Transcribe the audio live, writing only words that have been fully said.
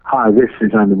Hi, this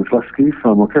is Andy McCluskey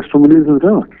from Orchestral Maneuvers in the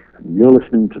Dark, and you're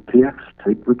listening to TX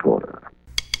Tape Recorder.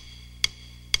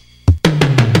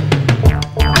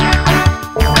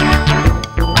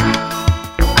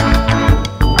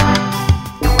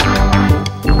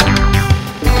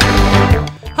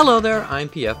 Hello there, I'm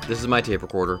PF, this is my tape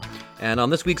recorder, and on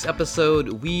this week's episode,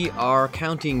 we are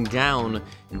counting down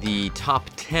the top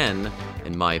 10,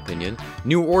 in my opinion,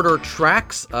 New Order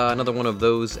tracks, another one of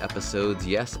those episodes,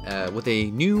 yes, with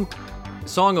a new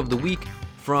song of the week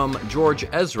from George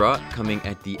Ezra coming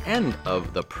at the end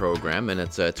of the program, and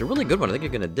it's a really good one. I think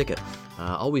you're going to dig it.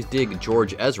 Always dig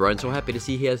George Ezra, and so happy to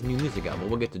see he has new music out, but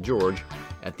we'll get to George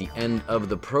at the end of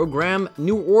the program.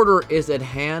 New Order is at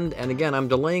hand, and again, I'm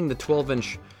delaying the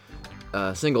 12-inch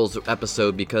singles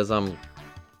episode because I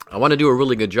want to do a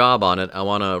really good job on it. I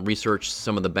want to research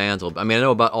some of the bands. I mean, I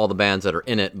know about all the bands that are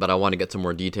in it, but I want to get some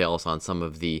more details on some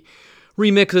of the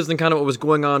remixes and kind of what was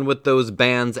going on with those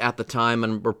bands at the time,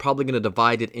 and we're probably going to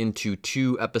divide it into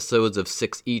 2 episodes of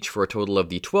 6 each for a total of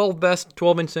the 12 best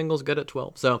 12-inch singles. Good at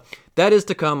 12. So that is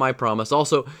to come, I promise.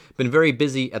 Also, been very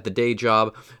busy at the day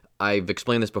job. I've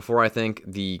explained this before, I think.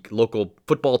 The local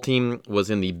football team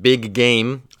was in the big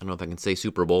game. I don't know if I can say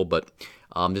Super Bowl, but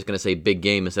I'm just going to say big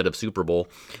game instead of Super Bowl.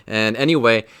 And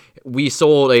anyway, we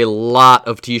sold a lot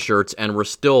of t-shirts, and we're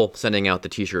still sending out the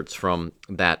t-shirts from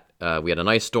that. We had an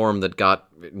ice storm that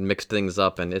mixed things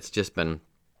up, and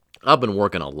I've been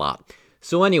working a lot.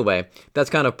 So anyway,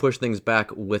 that's kind of pushed things back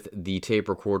with the tape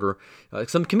recorder.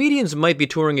 Some comedians might be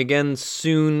touring again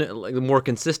soon, more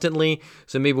consistently,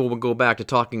 so maybe we'll go back to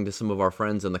talking to some of our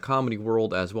friends in the comedy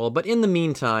world as well. But in the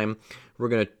meantime, we're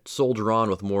going to soldier on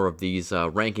with more of these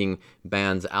ranking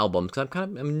bands' albums, because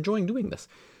I'm enjoying doing this.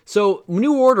 So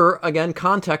New Order, again,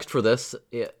 context for this,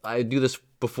 I do this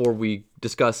before we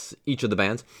discuss each of the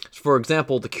bands. For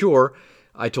example, The Cure,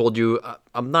 I told you,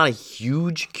 I'm not a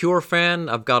huge Cure fan.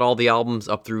 I've got all the albums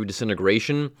up through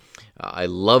Disintegration. I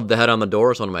love The Head on the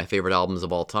Door. It's one of my favorite albums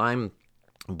of all time.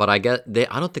 But I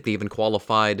don't think they even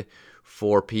qualified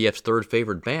for PF's third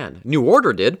favorite band. New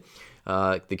Order did.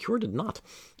 The Cure did not.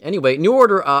 Anyway, New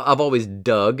Order, I've always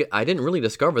dug. I didn't really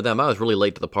discover them. I was really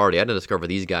late to the party. I didn't discover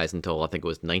these guys until I think it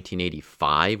was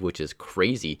 1985, which is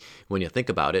crazy when you think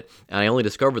about it. And I only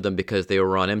discovered them because they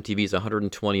were on MTV's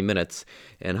 120 Minutes,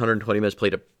 and 120 Minutes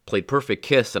played Perfect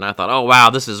Kiss, and I thought, oh wow,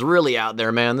 this is really out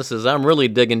there, man. I'm really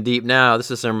digging deep now.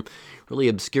 This is some really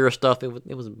obscure stuff.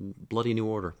 It was bloody New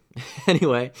Order.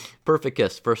 Anyway, Perfect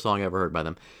Kiss, first song I ever heard by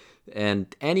them.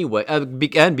 And anyway, and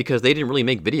because they didn't really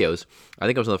make videos, I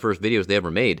think it was one of the first videos they ever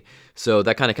made, so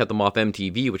that kind of kept them off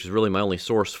MTV, which is really my only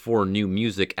source for new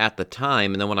music at the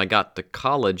time. And then when I got to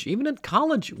college, even in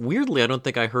college, weirdly, I don't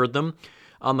think I heard them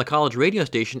on the college radio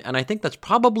station, and I think that's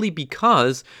probably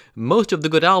because most of the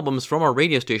good albums from our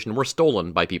radio station were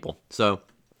stolen by people, so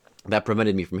that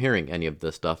prevented me from hearing any of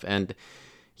this stuff. And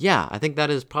yeah, I think that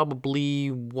is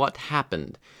probably what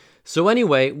happened. So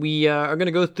anyway, we are going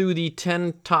to go through the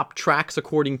 10 top tracks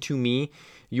according to me.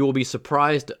 You will be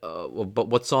surprised about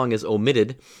what song is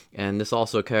omitted, and this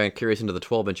also kind of carries into the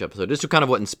 12-inch episode. This is kind of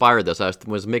what inspired this. I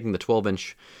was making the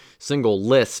 12-inch single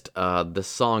list. This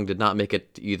song did not make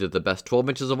it to either the best 12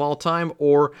 inches of all time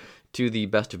or to the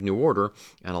best of New Order,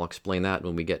 and I'll explain that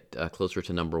when we get closer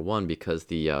to number 1, because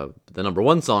the number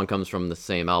 1 song comes from the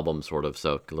same album, sort of,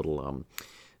 so a little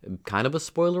kind of a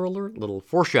spoiler alert, a little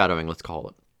foreshadowing, let's call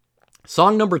it.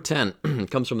 Song number 10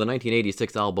 comes from the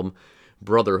 1986 album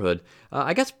Brotherhood.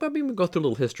 I guess probably we'll go through a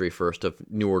little history first of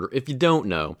New Order. If you don't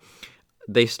know,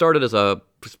 they started as a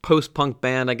post-punk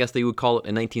band, I guess they would call it,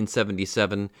 in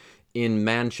 1977 in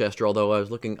Manchester, although I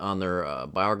was looking on their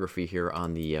biography here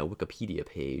on the Wikipedia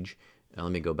page.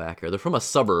 Let me go back here. They're from a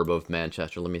suburb of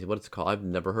Manchester. Let me see what it's called. I've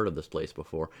never heard of this place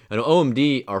before. I know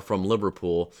OMD are from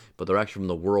Liverpool, but they're actually from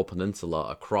the Wirral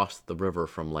Peninsula across the river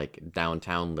from like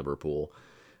downtown Liverpool.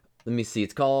 Let me see.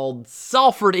 It's called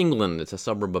Salford, England. It's a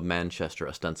suburb of Manchester,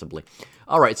 ostensibly.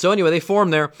 All right. So anyway, they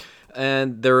formed there,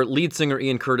 and their lead singer,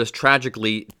 Ian Curtis,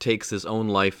 tragically takes his own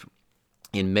life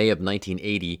in May of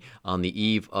 1980 on the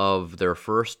eve of their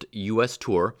first U.S.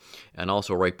 tour, and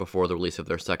also right before the release of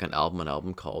their second album, an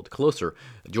album called Closer.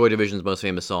 Joy Division's most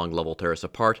famous song, Love Will Tear Us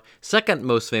Apart. Second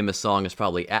most famous song is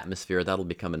probably Atmosphere. That'll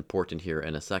become important here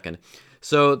in a second.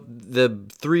 So the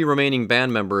 3 remaining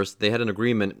band members, they had an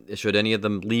agreement, should any of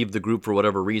them leave the group for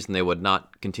whatever reason, they would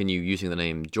not continue using the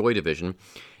name Joy Division.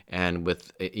 And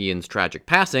with Ian's tragic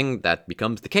passing, that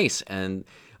becomes the case. And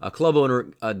a club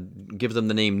owner gives them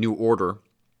the name New Order,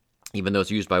 Even though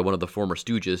it's used by one of the former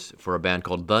Stooges for a band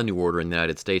called The New Order in the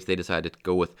United States, they decided to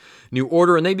go with New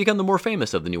Order, and they become the more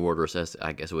famous of the New Orders, as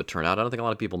I guess it would turn out. I don't think a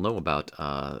lot of people know about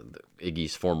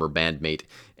Iggy's former bandmate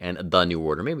and The New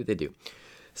Order. Maybe they do.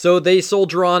 So they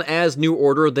soldier on as New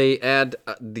Order. They add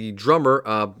the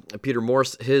drummer, Peter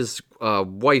Morse, his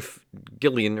wife,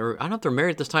 Gillian, or I don't know if they're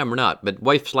married at this time or not, but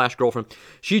wife/girlfriend.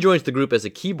 She joins the group as a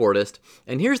keyboardist.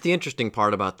 And here's the interesting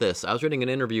part about this. I was reading an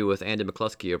interview with Andy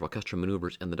McCluskey of Orchestral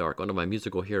Maneuvers in the Dark, one of my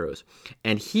musical heroes.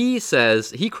 And he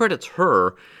says, he credits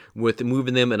her with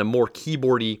moving them in a more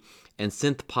keyboardy and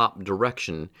synth pop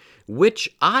direction,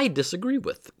 which I disagree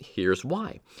with. Here's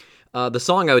why. The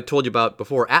song I told you about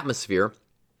before, Atmosphere,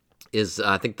 is,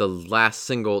 I think, the last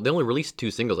single. They only released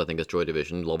 2 singles, I think, as Joy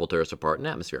Division, Love Will Tear Us Apart and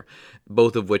Atmosphere,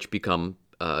 both of which become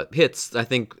hits. I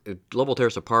think Love Will Tear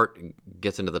Us Apart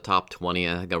gets into the top 20.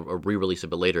 I think a re-release a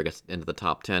bit later gets into the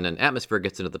top 10, and Atmosphere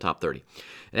gets into the top 30.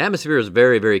 And Atmosphere is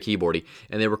very, very keyboardy,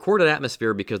 and they recorded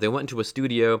Atmosphere because they went into a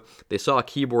studio, they saw a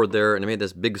keyboard there, and they made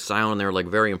this big sound, and they were like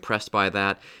very impressed by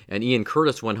that, and Ian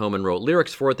Curtis went home and wrote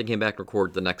lyrics for it. They came back and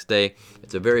recorded the next day.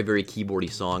 It's a very, very keyboardy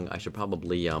song. I should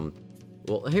probably...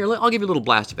 Well, here, I'll give you a little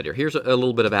blast of it here. Here's a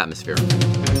little bit of Atmosphere.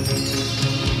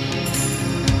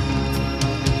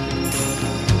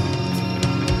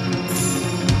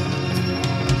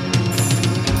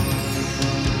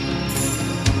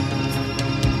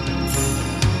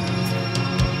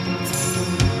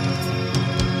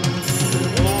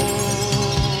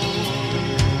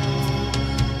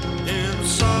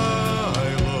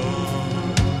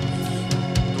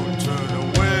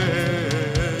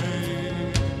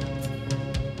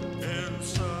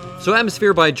 So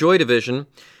Atmosphere by Joy Division,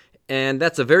 and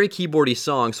that's a very keyboardy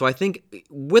song. So I think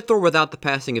with or without the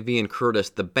passing of Ian Curtis,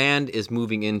 the band is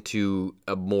moving into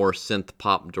a more synth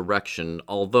pop direction,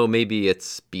 although maybe it's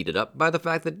speeded up by the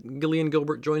fact that Gillian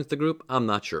Gilbert joins the group. I'm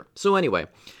not sure. So anyway,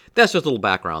 that's just a little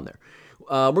background there.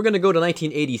 We're going to go to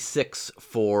 1986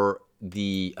 for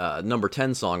the number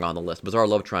 10 song on the list, Bizarre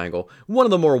Love Triangle, one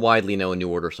of the more widely known New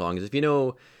Order songs. If you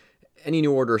know any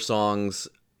New Order songs,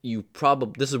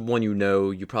 this is one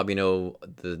you probably know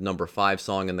the number 5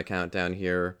 song in the countdown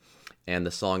here, and the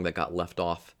song that got left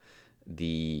off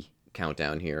the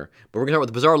countdown here. But we're going to start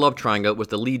with Bizarre Love Triangle,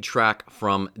 with the lead track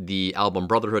from the album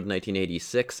Brotherhood in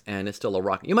 1986, and it's still a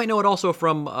rock. You might know it also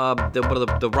from one of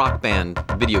the Rock Band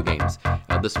video games.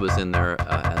 This was in there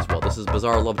as well. This is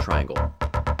Bizarre Love Triangle. Every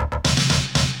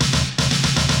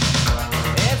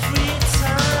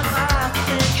time I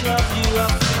think of you, I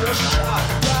feel a shot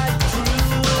right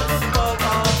through the bug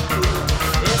of blue.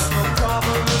 It's no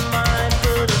problem of mine,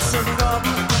 but it's a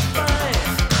problem of mine.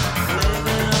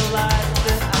 Living a life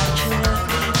that I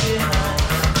can't leave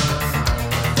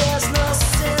behind. There's no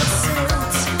sense in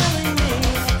telling me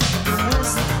the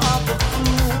wisdom of the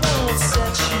fool won't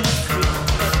set you free.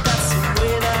 But that's the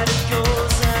way that it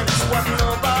goes, and it's what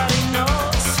nobody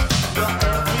knows. But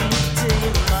every day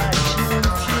my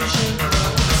confusion grows.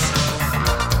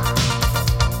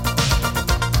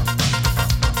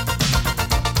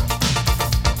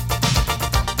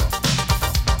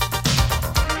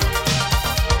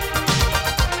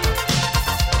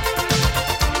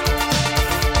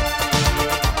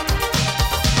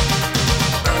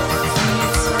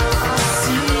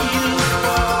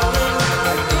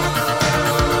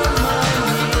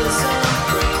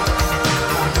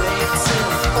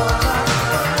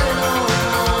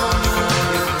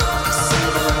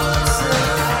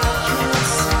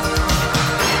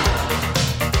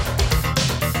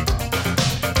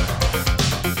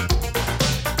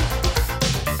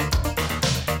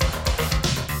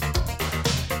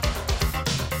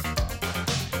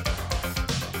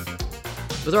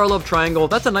 Bizarre Love Triangle,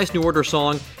 that's a nice New Order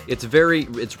song. It's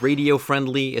radio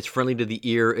friendly. It's friendly to the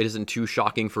ear. It isn't too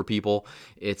shocking for people.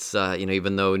 It's,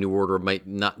 even though New Order might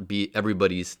not be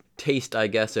everybody's taste, I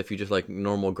guess, if you just like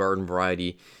normal garden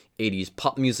variety 80s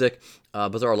pop music,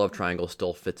 Bizarre Love Triangle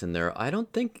still fits in there. I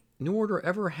don't think New Order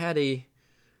ever had a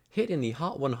hit in the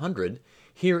Hot 100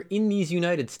 here in these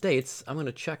United States. I'm going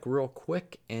to check real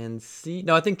quick and see.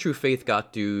 No, I think True Faith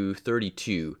got to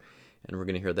 32. And we're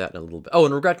going to hear that in a little bit. Oh,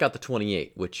 and Regret got the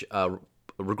 28, which,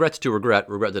 regrets to Regret.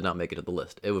 Regret did not make it to the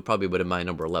list. It would probably have been my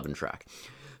number 11 track.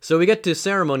 So we get to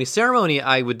Ceremony. Ceremony,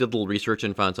 I did a little research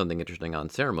and found something interesting on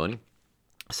Ceremony.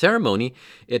 Ceremony,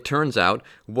 it turns out,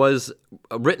 was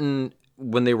written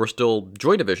when they were still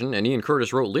Joy Division, and Ian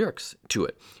Curtis wrote lyrics to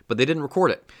it, but they didn't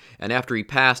record it. And after he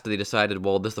passed, they decided,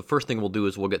 well, the first thing we'll do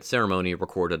is we'll get Ceremony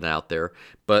recorded out there.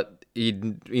 But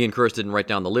Ian Curtis didn't write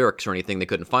down the lyrics or anything. They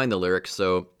couldn't find the lyrics,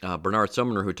 so Bernard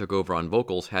Sumner, who took over on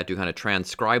vocals, had to kind of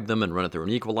transcribe them and run it through an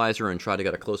equalizer and try to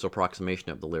get a close approximation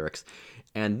of the lyrics.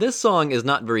 And this song is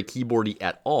not very keyboardy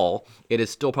at all. It is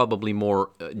still probably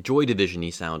more Joy Division-y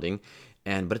sounding.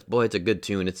 But boy, it's a good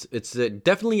tune. It's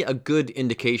definitely a good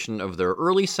indication of their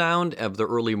early sound, of their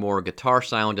early more guitar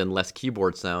sound and less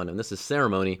keyboard sound. And this is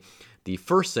Ceremony, the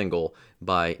first single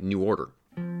by New Order.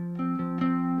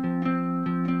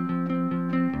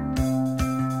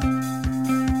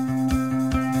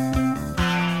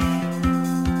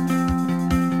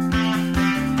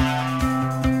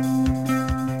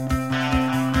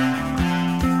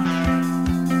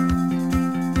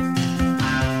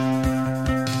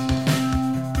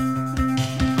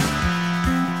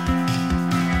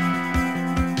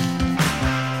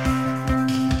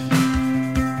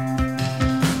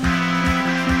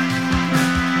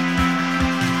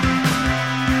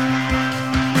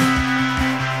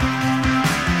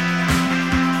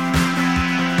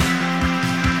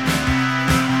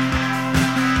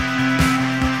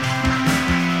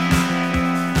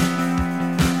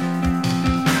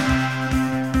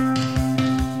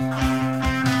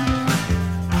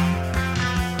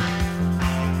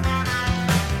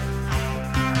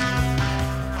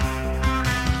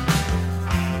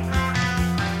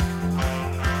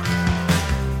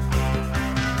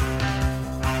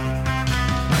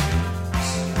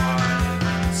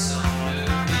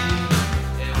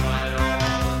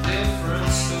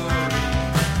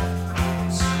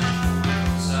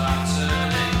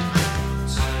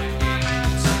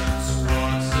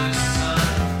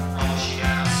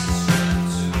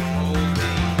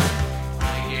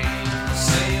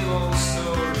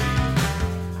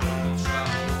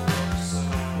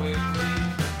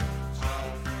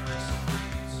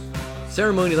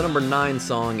 Ceremony, the number 9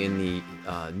 song in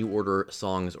the New Order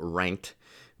songs ranked.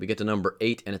 We get to number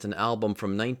 8, and it's an album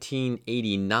from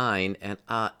 1989, and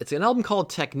it's an album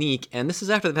called Technique, and this is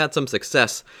after they've had some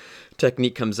success.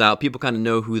 Technique comes out, people kind of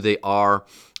know who they are.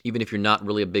 Even if you're not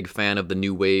really a big fan of the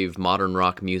new wave modern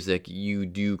rock music, you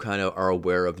do kind of are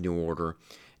aware of New Order.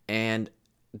 And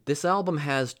this album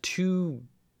has 2,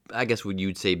 I guess what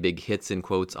you'd say, big hits in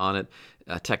quotes on it.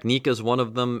 Technique is one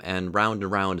of them, and Round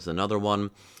and Round is another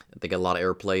one. They get a lot of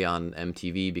airplay on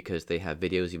MTV because they have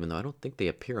videos, even though I don't think they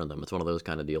appear on them. It's one of those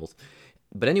kind of deals.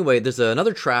 But anyway, there's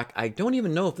another track. I don't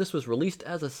even know if this was released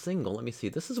as a single. Let me see.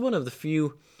 This is one of the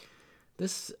few...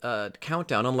 This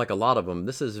countdown, unlike a lot of them,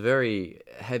 this is very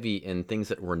heavy in things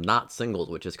that were not singles,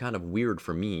 which is kind of weird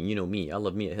for me. You know me. I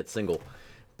love me a hit single.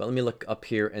 But let me look up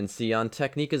here and see on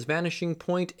Technique's Vanishing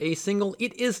Point, a single.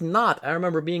 It is not. I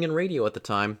remember being in radio at the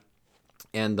time.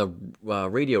 And the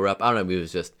radio rep, I don't know if it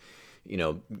was just...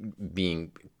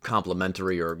 being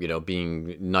complimentary or,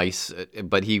 being nice.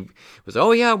 But he was,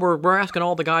 oh yeah, we're asking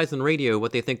all the guys in radio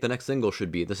what they think the next single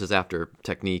should be. This is after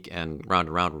Technique and Round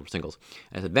were singles.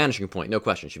 And I said, Vanishing Point, no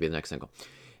question, should be the next single.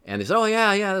 And they said, oh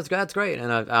yeah, that's great.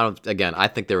 And I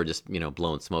think they were just,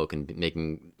 blowing smoke and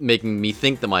making me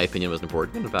think that my opinion was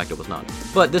important. And in fact, it was not.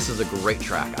 But this is a great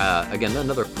track. Again,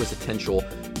 another quintessential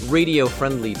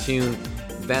radio-friendly tune.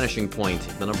 Vanishing Point,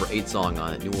 the number 8 song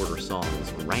on it, New Order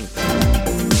songs ranked.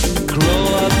 Grow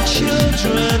up,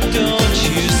 children, don't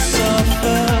you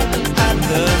suffer at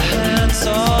the hands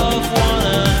of one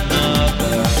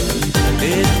another.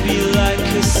 It'd be like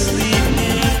a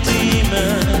sleeping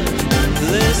demon.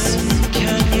 Listen,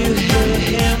 can you hear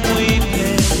him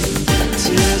weeping?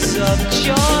 Tears of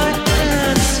joy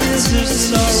and tears of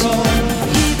sorrow.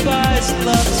 He buys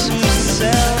love to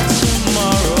sell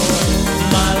tomorrow.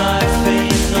 My life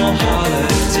ain't no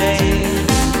holiday.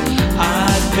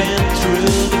 I've been through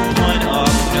the point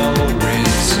of no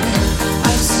return.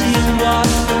 I've seen what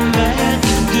a man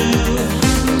can do.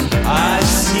 I've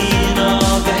seen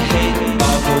all the hate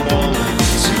of a woman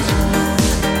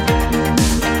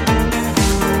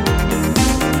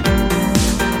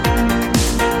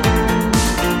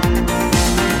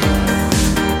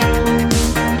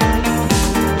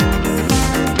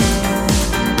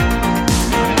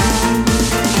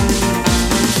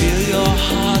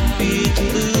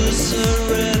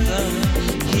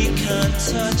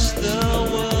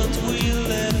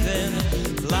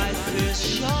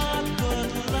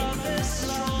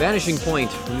Vanishing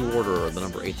Point, New Order, the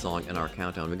number 8 song in our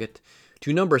countdown. We get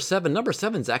to number 7. Number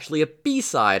 7 is actually a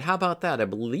B-side. How about that? I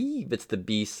believe it's the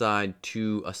B-side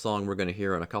to a song we're going to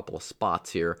hear in a couple of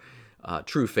spots here.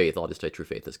 True Faith. I'll just say True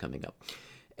Faith is coming up.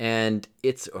 And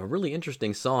it's a really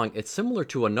interesting song. It's similar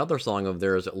to another song of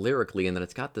theirs lyrically in that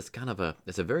it's got this kind of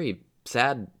it's a very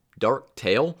sad, dark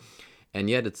tale, and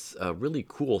yet it's a really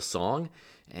cool song.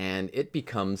 And it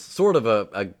becomes sort of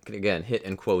again, hit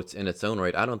in quotes in its own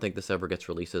right. I don't think this ever gets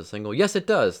released as a single. Yes, it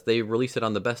does. They released it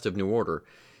on the Best of New Order,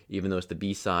 even though it's the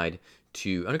B-side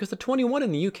to, I guess, the 21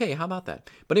 in the UK. How about that?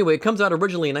 But anyway, it comes out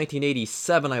originally in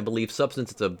 1987, I believe.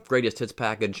 Substance, it's a greatest hits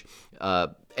package.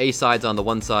 A-sides on the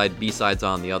one side, B-sides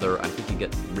on the other. I think you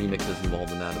get remixes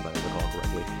involved in that, if I recall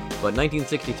correctly. But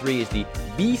 1963 is the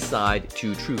B-side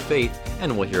to True Faith,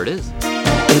 and well, here it is.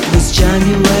 It was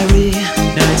January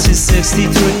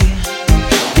 1963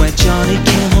 when Johnny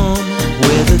came home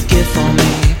with a gift for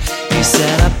me. He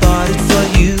said, I bought it for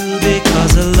you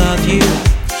because I love you,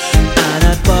 and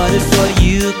I bought it for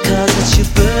you cause it's your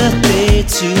birthday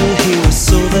too. He was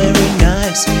so very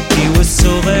nice, he was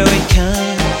so very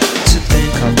kind to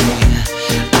think of me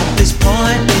at this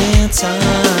point in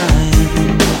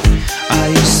time. I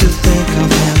used to think of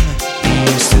him, he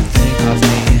used to think of me.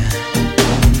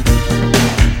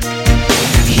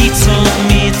 He told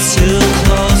me to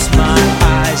close my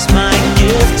eyes, my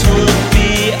gift would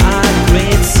be a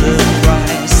great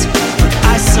surprise. But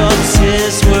I saw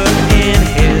tears were in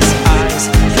his eyes.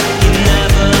 He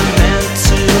never meant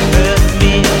to hurt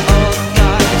me. Oh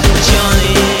God,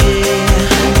 Johnny,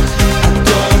 I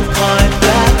don't point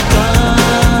that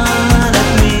gun at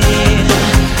me.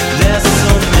 There's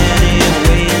so many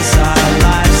ways our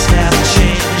lives have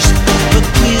changed, but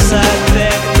please I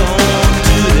beg, don't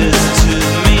do this to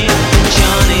me,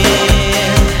 Johnny.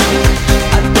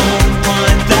 I don't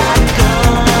point that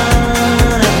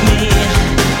gun at me.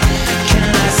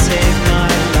 Can I save my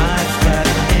life at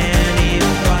any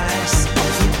price?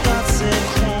 For God's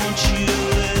sake, won't you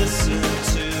listen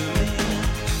to me?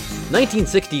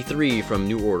 1963 from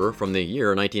New Order from the year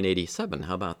 1987.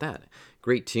 How about that?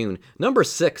 Great tune. Number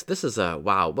 6. This is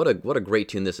wow, what a great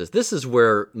tune this is. This is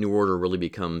where New Order really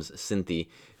becomes synthy.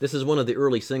 This is one of the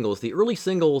early singles. The early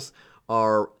singles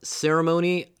are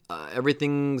Ceremony,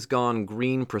 Everything's Gone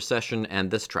Green, Procession,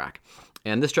 and this track.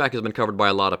 And this track has been covered by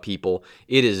a lot of people.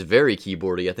 It is very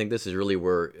keyboardy. I think this is really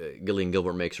where Gillian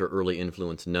Gilbert makes her early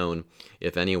influence known,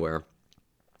 if anywhere.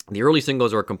 The early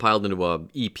singles are compiled into a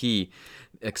EP,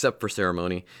 except for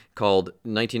Ceremony, called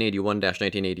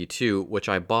 1981-1982, which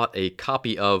I bought a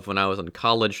copy of when I was in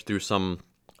college through some...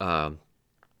 it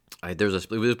was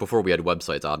before we had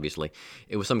websites, obviously.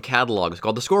 It was some catalog. It's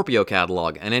called the Scorpio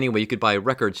catalog. And anyway, you could buy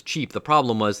records cheap. The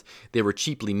problem was they were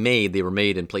cheaply made. They were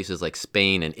made in places like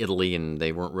Spain and Italy, and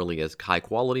they weren't really as high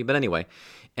quality. But anyway,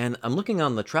 and I'm looking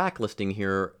on the track listing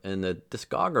here in the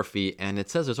discography, and it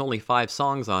says there's only 5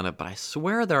 songs on it, but I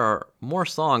swear there are more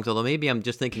songs, although maybe I'm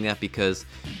just thinking that because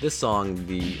this song,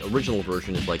 the original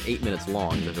version, is like 8 minutes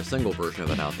long. There's a single version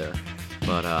of it out there.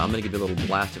 But I'm going to give you a little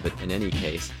blast of it in any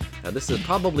case. This is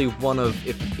probably one of,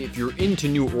 if you're into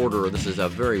New Order, this is a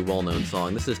very well-known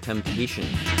song. This is Temptation.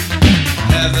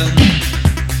 Heaven,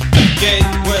 a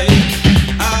gateway,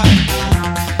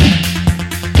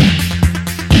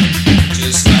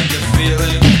 just like the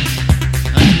feeling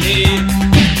I need,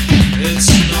 it's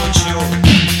not yours.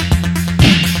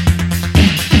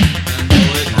 I know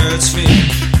it hurts me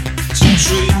to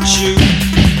treat you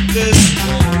this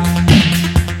way.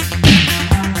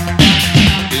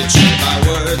 Betray my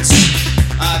words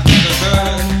I've never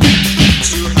heard,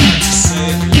 too hard to say.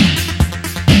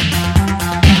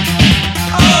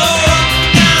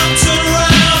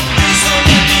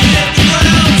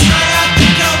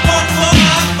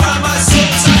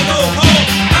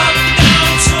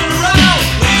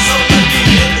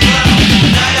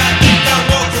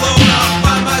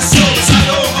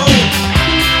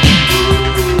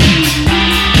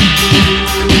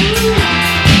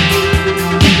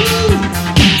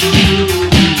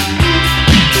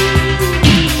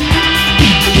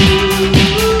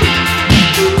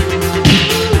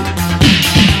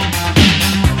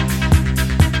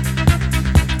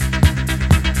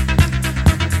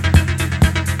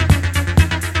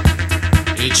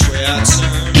 Each way I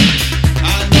turn,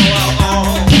 I know I'll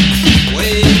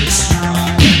always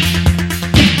try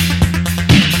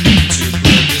to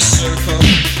break the circle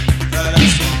that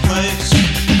has been placed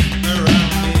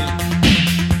around me.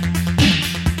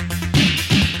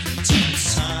 From time to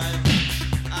time,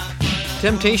 I find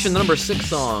Temptation, the number 6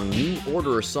 song, New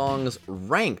Order songs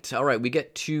ranked. All right, we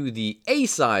get to the A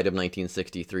side of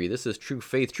 1963. This is True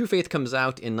Faith. True Faith comes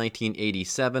out in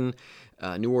 1987.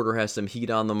 New Order has some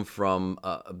heat on them from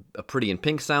a Pretty in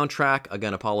Pink soundtrack.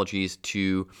 Again, apologies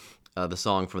to the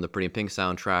song from the Pretty in Pink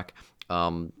soundtrack.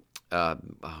 I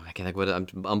can't think what I'm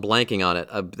blanking on it.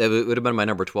 That would have been my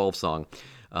number 12 song.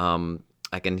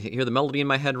 I can hear the melody in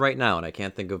my head right now, and I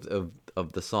can't think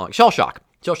of the song. Shell Shock.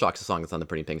 Shell Shock's the song that's on the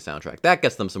Pretty Pink soundtrack. That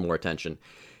gets them some more attention.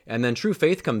 And then True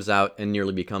Faith comes out and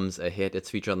nearly becomes a hit. It's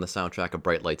featured on the soundtrack of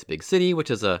Bright Lights, Big City,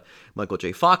 which is a Michael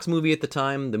J. Fox movie at the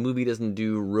time. The movie doesn't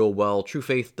do real well. True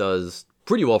Faith does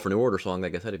pretty well for New Order song.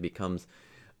 Like I said, it becomes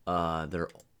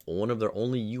one of their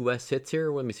only U.S. hits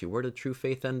here. Let me see. Where did True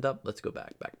Faith end up? Let's go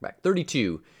back.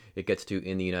 32 it gets to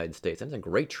in the United States. And it's a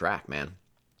great track, man.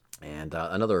 And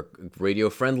another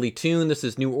radio-friendly tune. This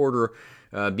is New Order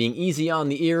being easy on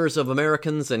the ears of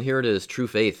Americans. And here it is, True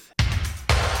Faith.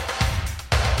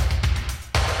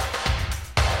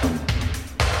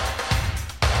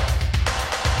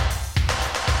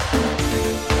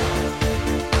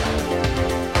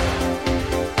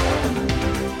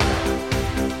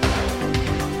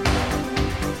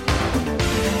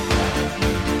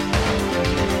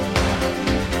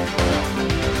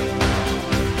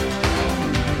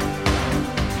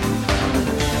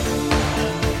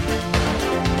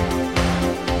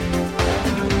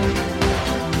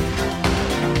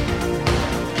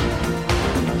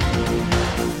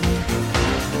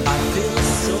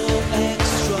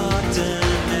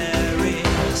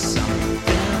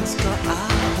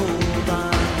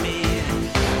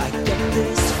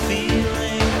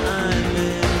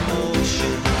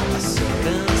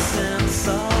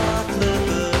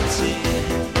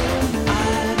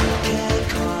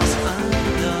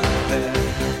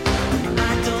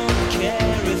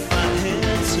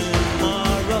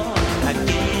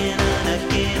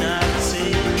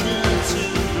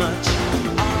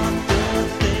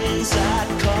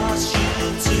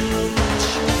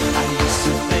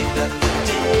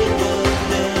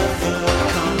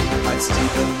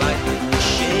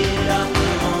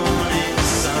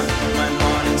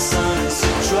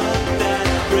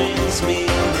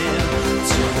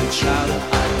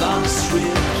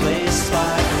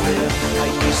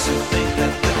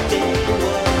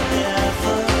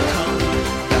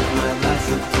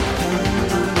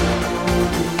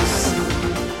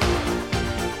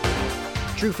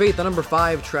 True Faith, the number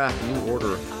 5 track, New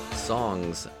Order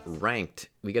songs ranked.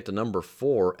 We get to number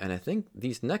 4, and I think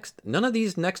none of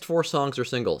these next 4 songs are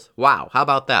singles. Wow, how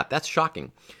about that? That's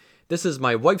shocking. This is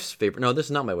my wife's favorite. No, this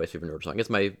is not my wife's favorite New Order song. It's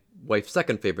my wife's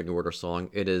second favorite New Order song.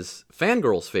 It is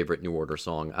Fangirl's favorite New Order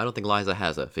song. I don't think Liza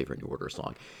has a favorite New Order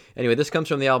song. Anyway, this comes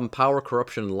from the album Power,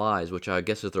 Corruption, and Lies, which I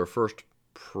guess is their first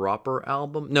proper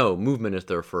album. No, Movement is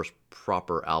their first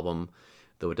proper album,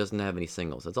 though it doesn't have any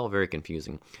singles. It's all very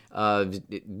confusing.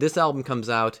 This album comes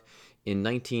out in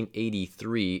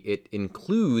 1983. It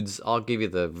includes, I'll give you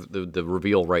the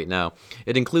reveal right now.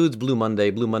 It includes Blue Monday.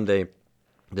 Blue Monday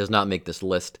does not make this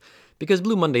list because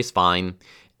Blue Monday's fine.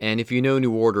 And if you know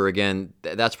New Order, again,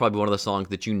 that's probably one of the songs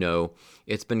that you know.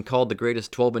 It's been called the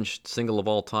greatest 12-inch single of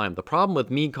all time. The problem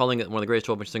with me calling it one of the greatest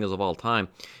 12-inch singles of all time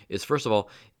is, first of all,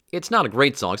 it's not a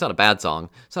great song. It's not a bad song.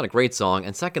 It's not a great song.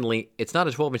 And secondly, it's not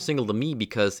a 12-inch single to me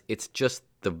because it's just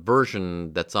the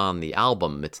version that's on the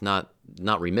album. It's not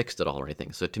remixed at all or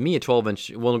anything. So to me, a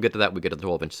 12-inch, we'll get to that. We get to the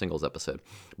 12-inch singles episode.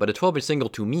 But a 12-inch single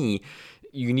to me,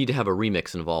 you need to have a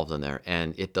remix involved in there,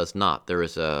 and it does not. There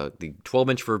is the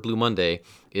 12-inch for Blue Monday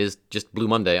is just Blue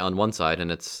Monday on one side, and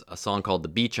it's a song called The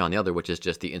Beach on the other, which is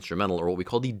just the instrumental, or what we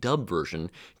call the dub version,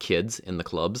 Kids in the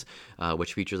Clubs,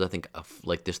 which features, I think,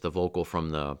 like just the vocal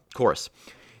from the chorus.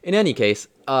 In any case,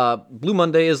 Blue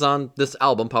Monday is on this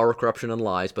album, Power, Corruption, and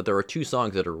Lies, but there are 2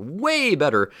 songs that are way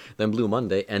better than Blue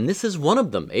Monday, and this is one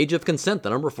of them, Age of Consent, the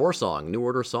number 4 song, New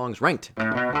Order songs ranked.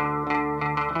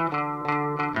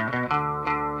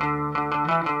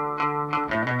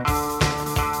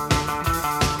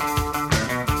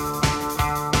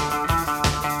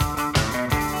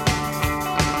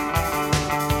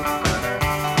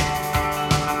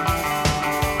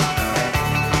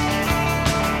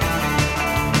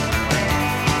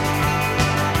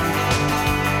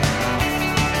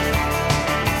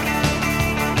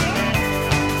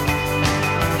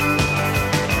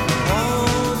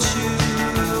 Won't you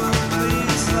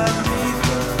please let me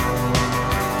go?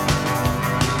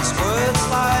 These words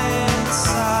lie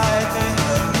inside, they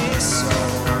hurt me so.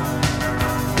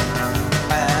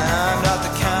 I'm not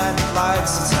the kind that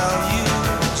likes to tell you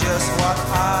just what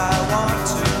I want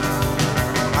to.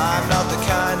 I'm not the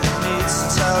kind that needs to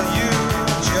tell you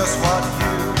just what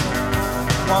you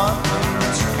want me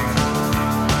to.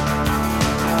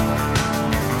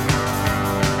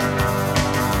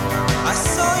 I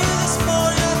saw you this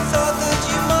morning, I thought that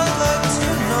you might like to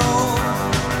know.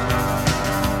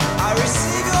 I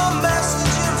received your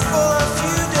message for a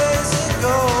few days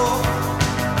ago.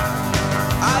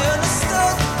 I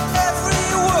understood every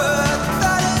word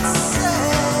that it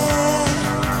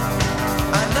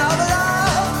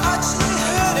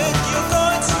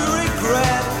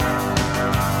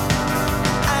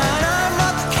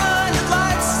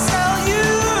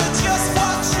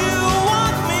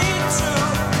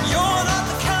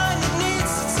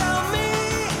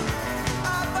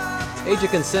to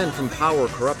Consent from Power,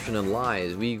 Corruption, and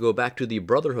Lies. We go back to the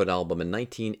Brotherhood album in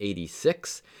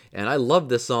 1986, and I love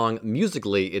this song.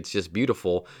 Musically, it's just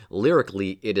beautiful.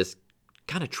 Lyrically, it is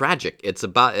kind of tragic. It's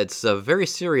a very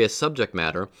serious subject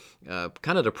matter,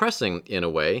 kind of depressing in a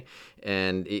way.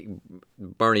 And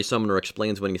Barney Sumner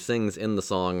explains when he sings in the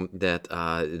song that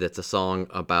that's a song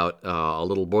about a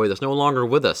little boy that's no longer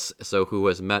with us, so who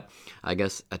has met, I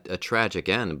guess, a tragic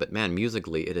end. But man,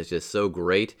 musically, it is just so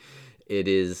great. It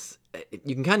is.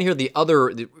 You can kind of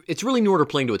hear it's really New Order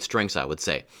playing to its strengths, I would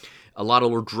say. A lot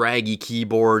of draggy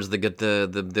keyboards. The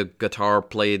guitar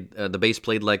played, the bass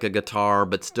played like a guitar,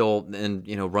 but still, and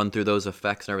run through those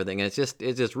effects and everything. And it's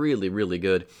just really, really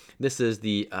good. This is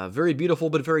the very beautiful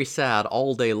but very sad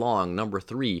All Day Long, number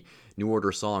 3 New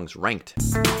Order songs ranked.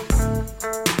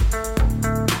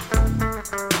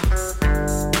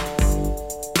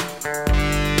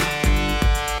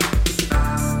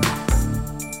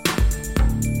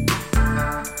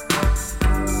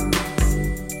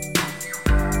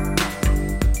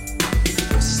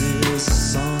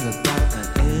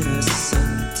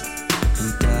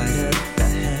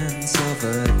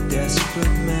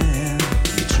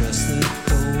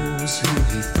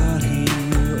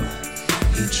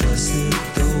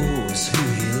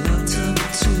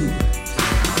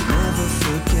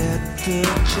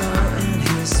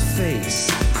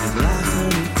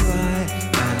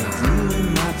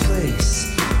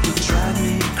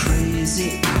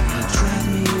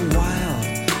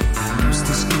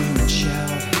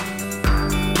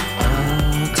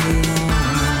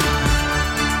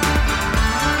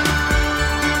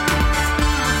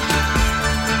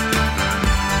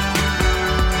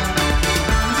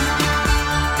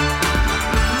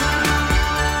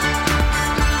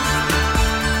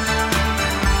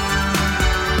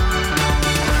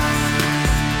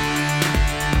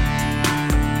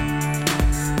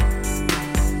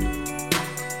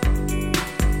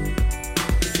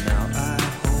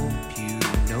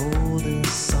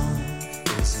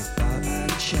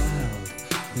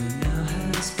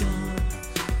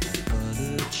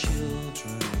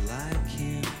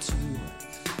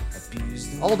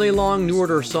 All Day Long, New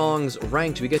Order songs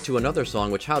ranked. We get to another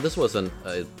song, which how this wasn't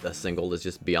a single is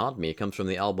just beyond me. It comes from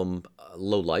the album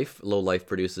Low Life. Low Life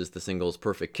produces the singles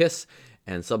Perfect Kiss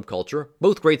and Subculture.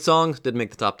 Both great songs, didn't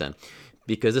make the top 10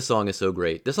 because this song is so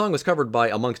great. This song was covered by,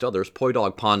 amongst others, Poi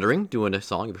Dog Pondering, doing a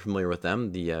song. You're familiar with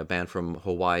them, the band from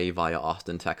Hawaii via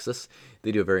Austin, Texas.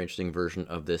 They do a very interesting version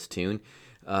of this tune.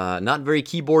 Not very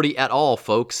keyboardy at all,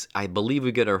 folks. I believe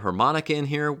we get a harmonica in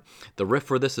here. The riff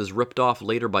for this is ripped off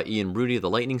later by Ian Broody of the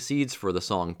Lightning Seeds for the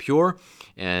song Pure,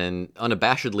 and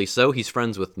unabashedly so, he's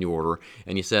friends with New Order,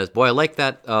 and he says, boy, I like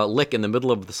that lick in the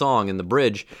middle of the song, in the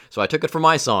bridge, so I took it for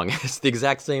my song. It's the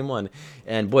exact same one.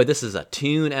 And boy, this is a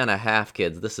tune and a half,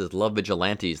 kids. This is Love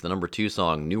Vigilantes, the number 2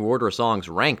 song. New Order songs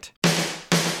ranked.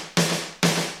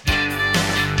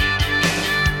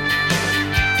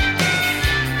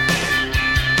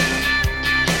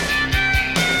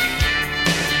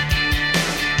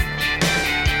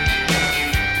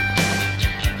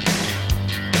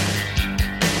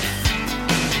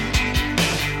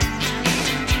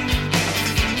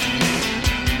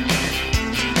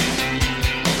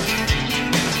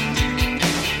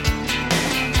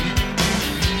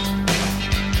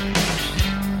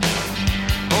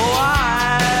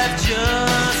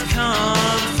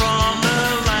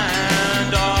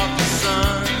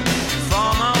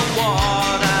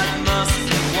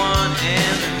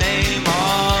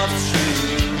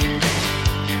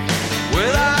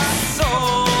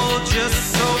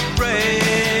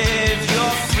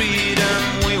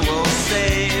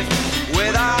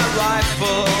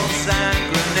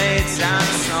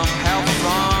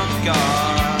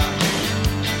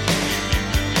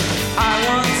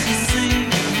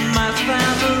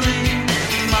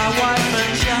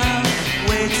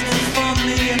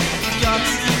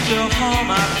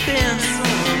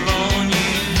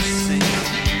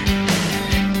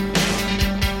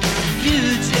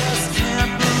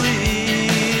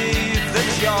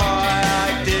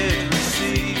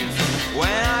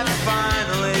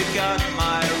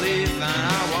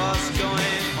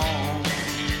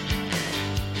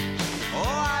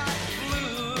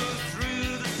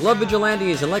 Love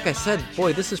Vigilantes, and like I said,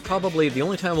 boy, this is probably the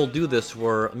only time we'll do this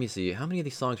where, let me see, how many of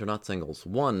these songs are not singles?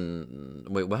 How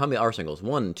many are singles?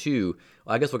 1, 2,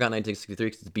 I guess we got 1963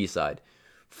 because it's B-side.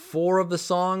 4 of the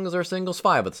songs are singles,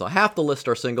 5 of the songs. Half the list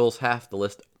are singles, half the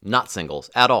list not singles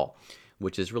at all.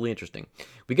 which is really interesting.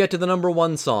 We get to the number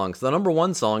one song. So the number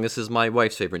one song, this is my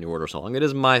wife's favorite New Order song. It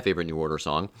is my favorite New Order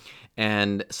song.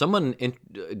 And someone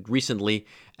recently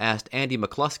asked Andy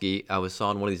McCluskey, I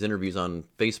saw in one of these interviews on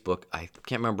Facebook, I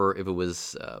can't remember if it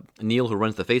was Neil who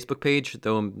runs the Facebook page,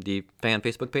 the fan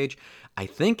Facebook page. I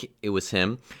think it was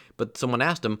him, but someone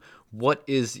asked him, what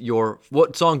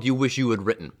song do you wish you had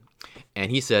written? And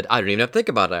he said, I don't even have to think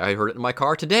about it. I heard it in my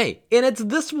car today. And it's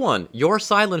this one, Your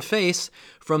Silent Face,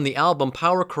 from the album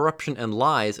Power, Corruption, and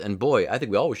Lies. And boy, I think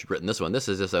we all wish we'd written this one. This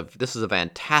is a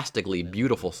fantastically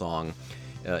beautiful song.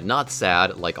 Not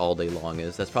sad like All Day Long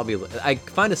is. That's probably, I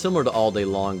find it similar to All Day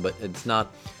Long, but it's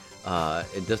not,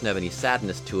 it doesn't have any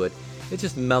sadness to it. It's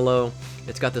just mellow.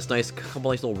 It's got this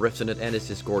couple nice little riffs in it, and it's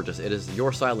just gorgeous. It is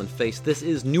Your Silent Face. This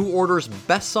is New Order's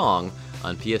best song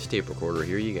on PS Tape Recorder.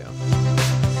 Here you go.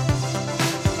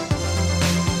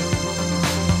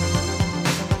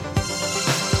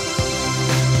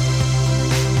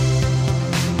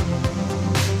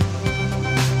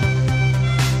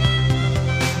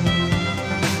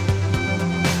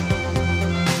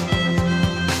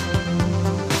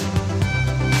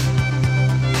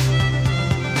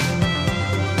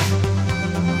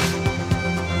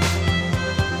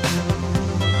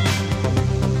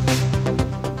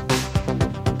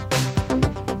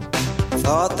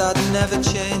 Thought that never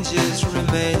changes,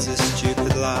 remains a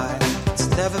stupid lie. It's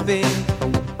never been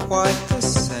quite the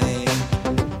same.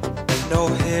 No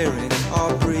hearing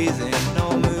or breathing,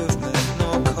 no movement,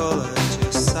 no color,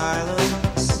 just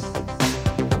silence.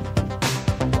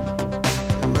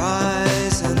 The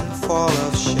rise and fall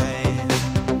of shame,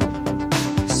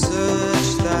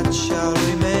 search that shall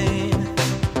remain.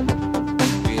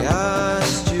 We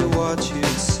asked you what you'd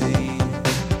seen.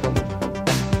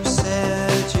 You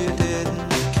said you didn't.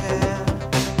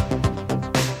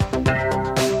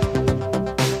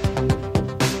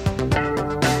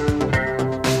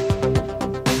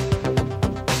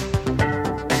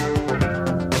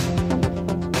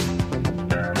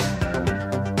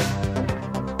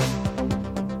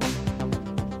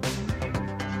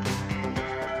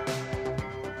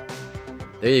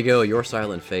 There you go, Your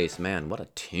Silent Face. Man, what a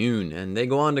tune. And they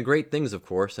go on to great things, of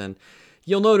course. And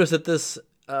you'll notice that this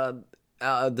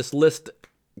list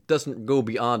doesn't go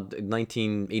beyond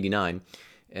 1989,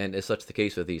 and is such the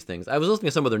case with these things. I was listening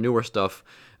to some of their newer stuff,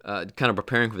 kind of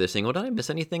preparing for this, saying, well, did I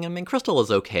miss anything? I mean, Crystal is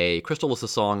okay. Crystal is a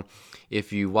song,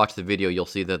 if you watch the video, you'll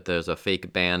see that there's a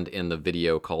fake band in the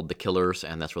video called The Killers,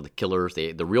 and that's where the Killers,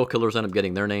 the real Killers end up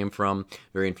getting their name from,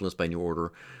 very influenced by New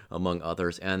Order, among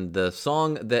others. And the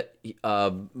song that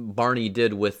Barney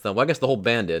did with, well, I guess the whole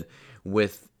band did,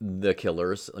 with The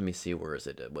Killers. Let me see, where is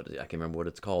it? What is it? I can't remember what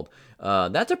it's called.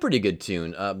 That's a pretty good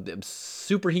tune.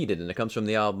 Superheated, and it comes from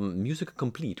the album Music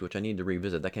Complete, which I need to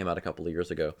revisit. That came out a couple of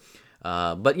years ago.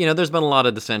 But, you know, there's been a lot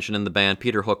of dissension in the band.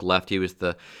 Peter Hook left. He was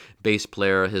the bass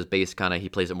player. His bass he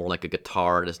plays it more like a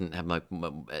guitar. It doesn't have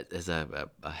as a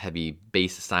heavy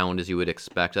bass sound as you would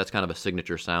expect. That's kind of a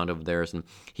signature sound of theirs. And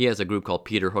he has a group called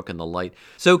Peter Hook and the Light.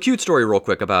 So, cute story real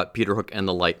quick about Peter Hook and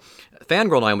the Light.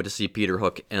 Fangirl and I went to see Peter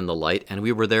Hook and the Light, and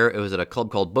we were there. It was at a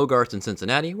club called Bogarts in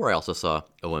Cincinnati, where I also saw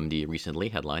OMD recently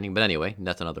headlining. But anyway,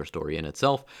 that's another story in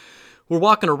itself. We're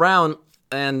walking around,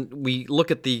 and we look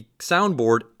at the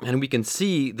soundboard, and we can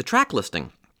see the track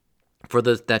listing for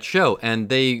that show. And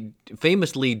they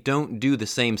famously don't do the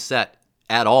same set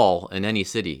at all in any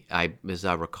city, as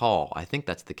I recall. I think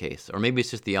that's the case. Or maybe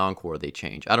it's just the encore they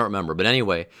change. I don't remember. But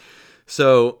anyway,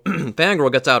 so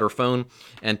Fangirl gets out her phone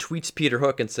and tweets Peter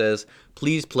Hook and says,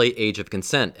 please play Age of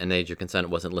Consent. And Age of Consent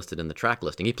wasn't listed in the track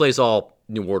listing. He plays all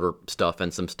New Order stuff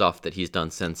and some stuff that he's done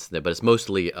since, but it's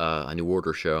mostly a New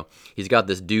Order show. He's got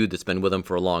this dude that's been with him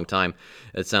for a long time.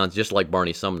 It sounds just like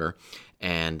Barney Sumner.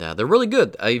 And they're really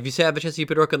good. If you have a chance to see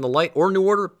Peter Hook and the Light or New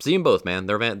Order, see them both, man.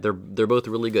 They're both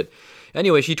really good.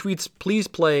 Anyway, she tweets, please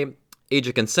play Age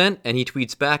of Consent, and he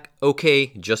tweets back, okay,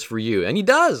 just for you. And he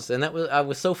does, and that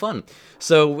was so fun.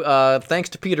 So thanks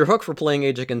to Peter Hook for playing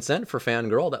Age of Consent for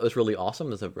Fangirl. That was really awesome.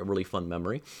 It was a really fun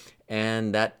memory.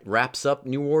 And that wraps up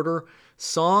New Order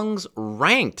Songs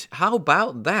Ranked. How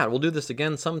about that? We'll do this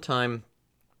again sometime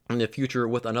in the future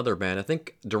with another band. I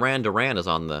think Duran Duran is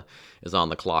on the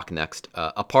clock next.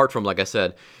 Apart from, like I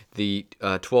said, the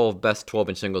 12 best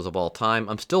 12-inch singles of all time.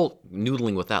 I'm still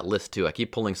noodling with that list too. I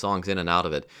keep pulling songs in and out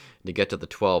of it to get to the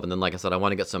 12. And then, like I said, I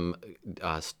want to get some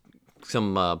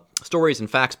stories and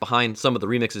facts behind some of the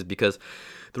remixes, because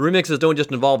The remixes don't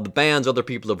just involve the bands, other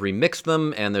people have remixed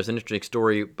them, and there's an interesting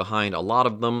story behind a lot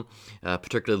of them,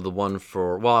 particularly the one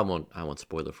for, well, I won't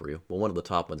spoil it for you, but one of the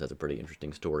top ones has a pretty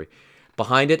interesting story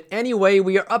behind it. Anyway,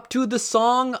 we are up to the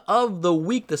Song of the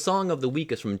Week. The Song of the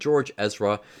Week is from George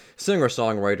Ezra,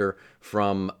 singer-songwriter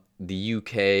from the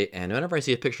UK, and whenever I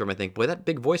see a picture of him, I think, boy, that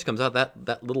big voice comes out,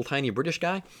 that little tiny British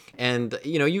guy. And,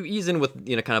 you know, you ease in with,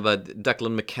 you know, kind of a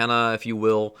Declan McKenna, if you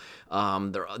will.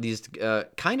 There are these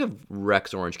kind of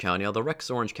Rex Orange County, although Rex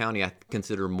Orange County I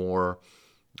consider more,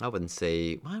 I wouldn't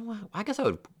say, I guess I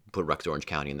would put Rex Orange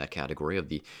County in that category of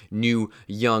the new,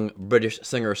 young British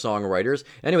singer-songwriters.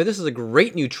 Anyway, this is a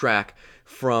great new track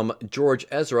from George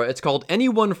Ezra. It's called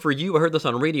Anyone for You. I heard this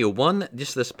on Radio 1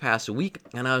 just this past week,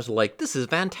 and I was like, this is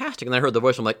fantastic. And I heard the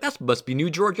voice, I'm like, that must be new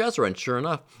George Ezra, and sure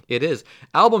enough, it is.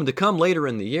 Album to come later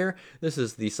in the year. This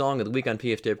is the Song of the Week on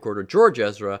PF Tape Recorder, George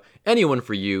Ezra, Anyone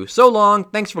for You. So long,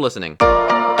 thanks for listening.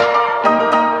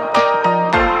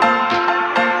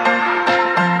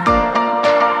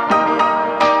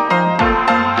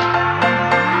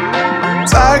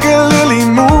 Tiger Lily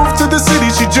moved to the city,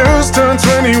 she just turned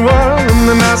 21. And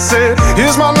then I said,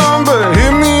 here's my number,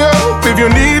 hit me up if you're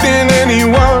needing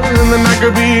anyone. And then I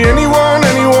could be anyone,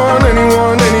 anyone,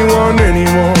 anyone, anyone,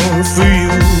 anyone for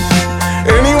you.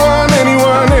 Anyone,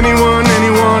 anyone, anyone,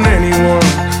 anyone, anyone.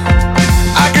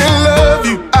 I could love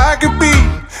you, I could be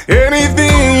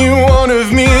anything you want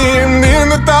of me. And in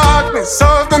the darkness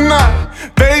of the night,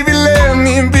 baby, let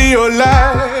me be your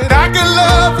light. I could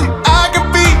love you, I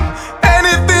could be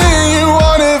anything you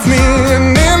want of me.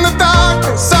 And in the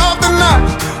darkness of the night,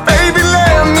 baby,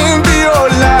 let me be your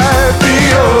light. Be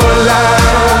your light.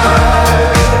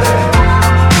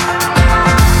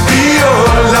 Be your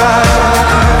light.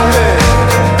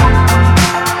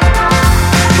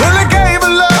 Well, I gave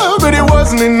her love, but it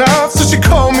wasn't enough, so she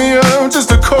called me up just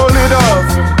to call it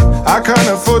off. I can't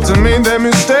afford to make that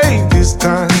mistake this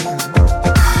time.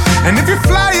 And if you're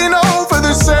flying over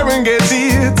the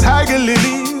Serengeti, Tiger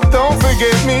Lily, don't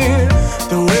forget me.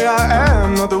 The way I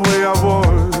am, not the way I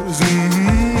was.